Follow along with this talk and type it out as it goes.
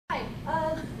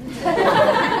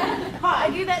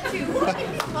do that too.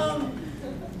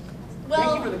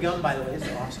 Thank you for the gum, by the way. This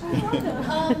is awesome.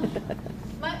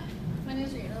 My name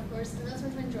is Rihanna, of course, and that's my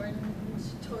friend Jordan,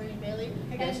 Tori, and Bailey,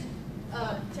 and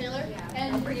Taylor.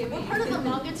 And we're part of the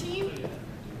manga team,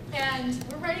 and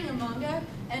we're writing a manga,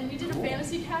 and we did a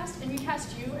fantasy cast, and we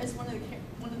cast you as one of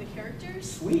the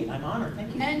characters. Sweet, I'm honored.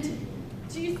 Thank you. And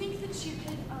do you think that you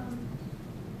could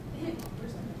hit?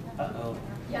 Uh-oh.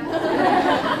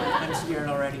 Yeah. I'm scared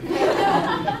already.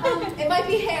 It might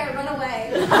be hair. Run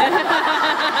away.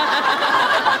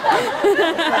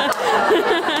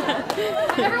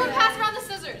 Everyone pass around the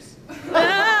scissors. I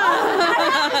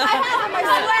have them, I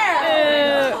swear.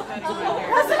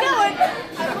 How's it going?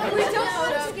 We don't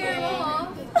want to scare you off.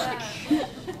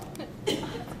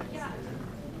 Yeah.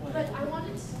 But I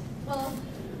wanted to, well,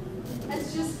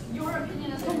 as just your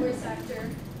opinion as a voice actor,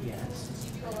 Yes. since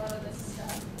you do a lot of this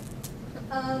stuff.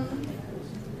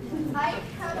 I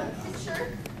have a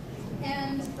picture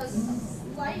and a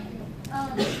slight,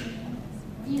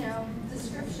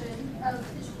 description of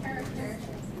his character,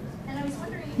 and I was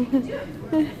wondering if you could do it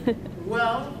for me.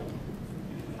 Well,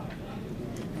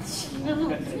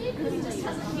 Maybe because he just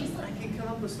has a face I like can come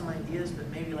up with some ideas, but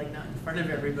maybe like not in front of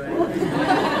everybody.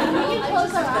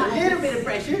 close our A eyes. little bit of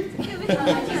pressure.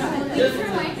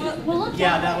 We'll look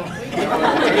Yeah, that one.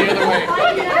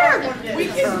 We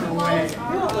can turn away.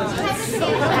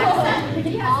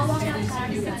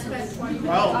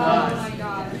 Oh, God.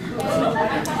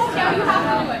 Yeah, you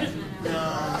have to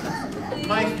do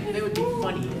it. They would be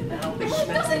funny. And I don't think It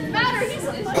doesn't matter, he's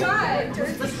a guy.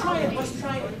 Let's try it. Let's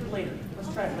try it later.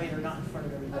 Let's try it later, not in front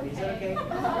of everybody. Is that okay?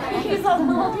 He's a You know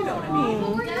what I mean?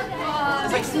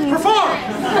 Perform!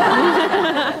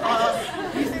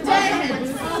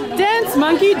 Dance,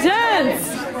 monkey, dance!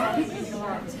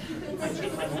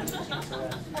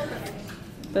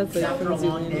 That's like After a from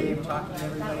long day Zoolander. of talking to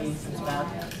everybody since about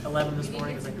 11 this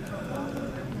morning, it's like,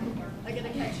 I gotta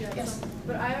catch you up. yes,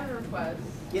 But I have a request.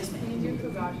 yes, Can ma'am. you do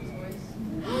Kogash's voice?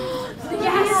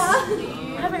 Yes!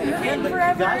 Haven't heard him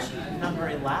forever. Gosh, not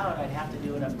very loud. I'd have to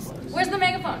do it up close. Where's the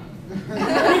megaphone?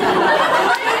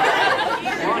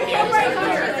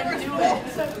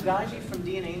 Fugashi from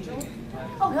D and Angel?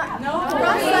 Oh, God. No.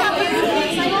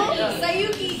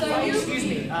 Sayuki. Excuse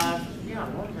me. Yeah,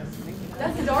 what was I thinking?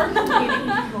 That's dark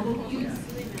meaning.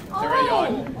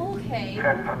 Oh, okay.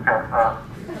 Yeah,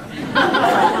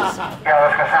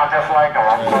 this could sound just like him.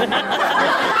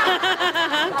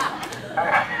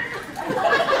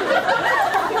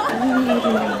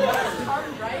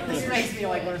 This makes me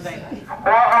like what I'm saying.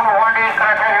 Welcome to Wendy's. Can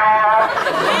I take you all out?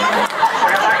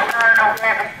 Would you like to turn the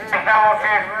way double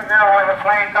cheeseburger with a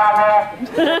plain combo?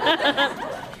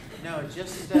 No,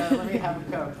 just let me have a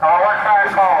Coke. Oh, what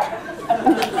size call?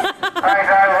 Thanks,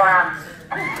 everyone.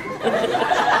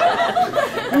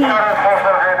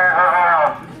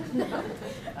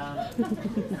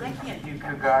 I can't do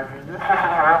Coke. God, this is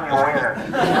really weird.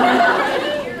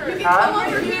 Come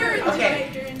over here and Okay.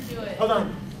 do it. Hold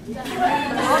on. And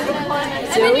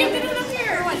then you can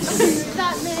interfere.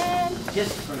 That man.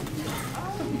 Just for you.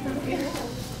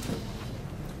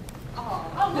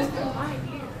 Oh, this is my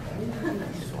ear.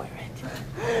 Swear it.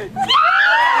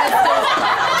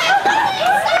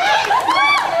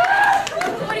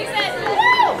 What he says.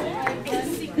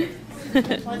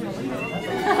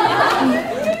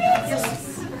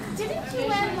 Didn't you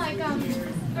win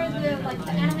for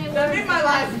the anime? That made my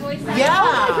life. Voice Yeah.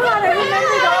 God, I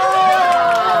remembered.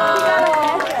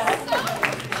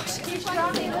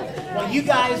 Well, you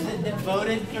guys that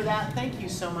voted for that, thank you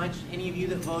so much. Any of you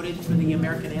that voted for the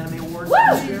American Anime Awards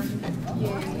this year?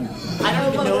 I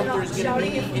don't even know if there's going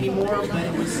to be any more, but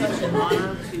it was such an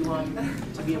honor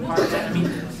to be a part of that. I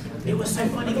mean, it was so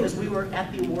funny because we were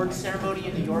at the awards ceremony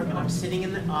in New York, and I'm sitting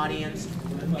in the audience,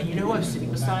 and you know who I was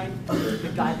sitting beside? The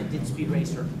guy that did Speed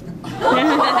Racer.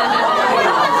 I'm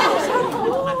not kidding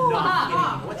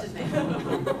you. What's his name?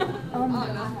 Come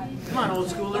on, old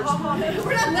schoolers.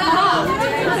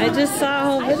 I just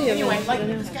saw a whole video Anyway, of like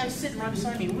it. this guy's sitting right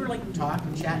beside me. We were like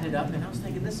talking, chatting it up, and I was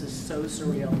thinking, this is so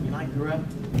surreal. I mean, I grew up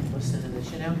listening to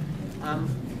this, you know.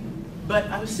 But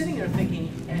I was sitting there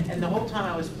thinking, and the whole time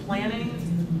I was planning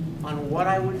on what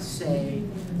I would say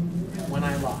when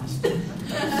I lost.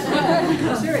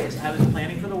 I'm serious. I was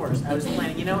planning for the worst. I was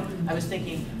planning. You know, I was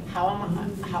thinking,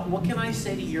 what can I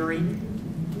say to Yuri,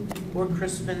 or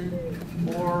Crispin,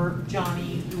 or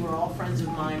Johnny, who are all friends of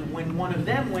mine, when one of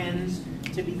them wins,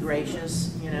 to be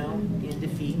gracious, you know, in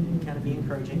defeat, and kind of be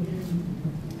encouraging.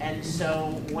 And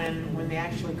so when they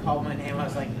actually called my name, I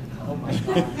was like, oh my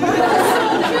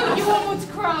God. You almost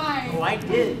cried. Oh, I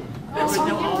did. There was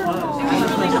no almost.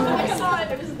 I saw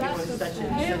it. It was It was such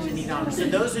a neat honor. So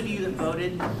those of you that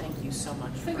voted, thank you. you so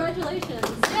much. Congratulations.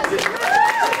 If you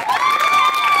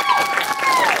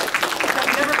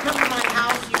ever come to my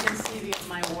house, you can see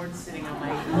my awards sitting on my.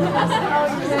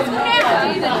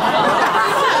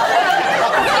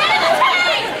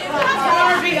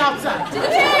 RV outside.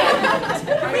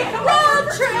 Road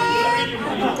trip!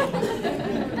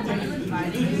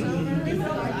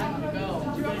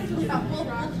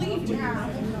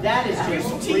 That is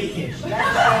just freakish.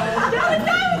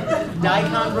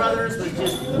 Daikon Brothers was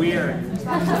just weird. Do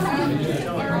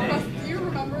you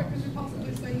remember it because you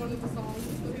possibly sang one of the songs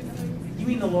that he sings? You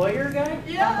mean the lawyer guy?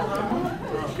 Yeah.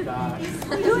 Oh gosh.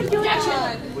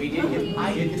 We did.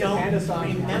 I don't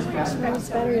remember. It's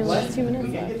better in last 2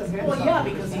 minutes. Well, yeah,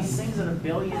 because he sings it a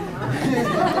billion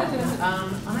times.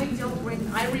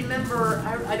 I remember.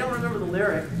 I don't remember the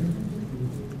lyric.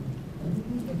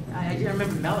 I do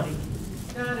remember the melody.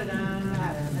 Da, da, da, da,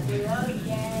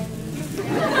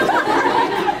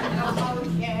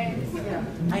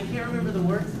 I can't remember the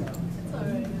words though. It's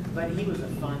alright. But he was that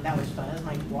was fun. That was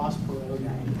my Ross Perot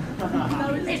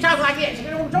guy. He talks like this.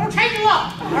 Don't change the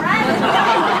law, all right?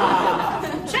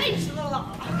 Change the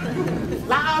law.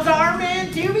 Laws are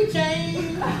meant to be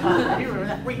changed. You remember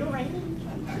that? Were you a Ranger?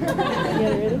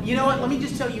 You know what? Let me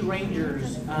just tell you,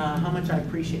 Rangers, how much I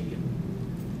appreciate you.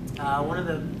 One of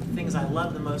the things I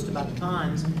love the most about the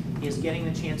cons is getting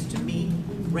the chance to meet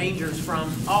Rangers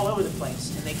from all over the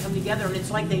place, and they come together, and it's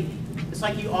like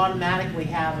you automatically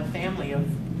have a family of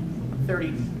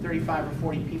 30, 35, or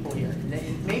 40 people here.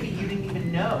 And maybe you didn't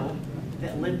even know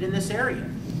that lived in this area,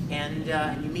 and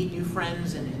you meet new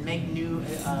friends and make new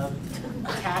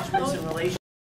attachments and relationships.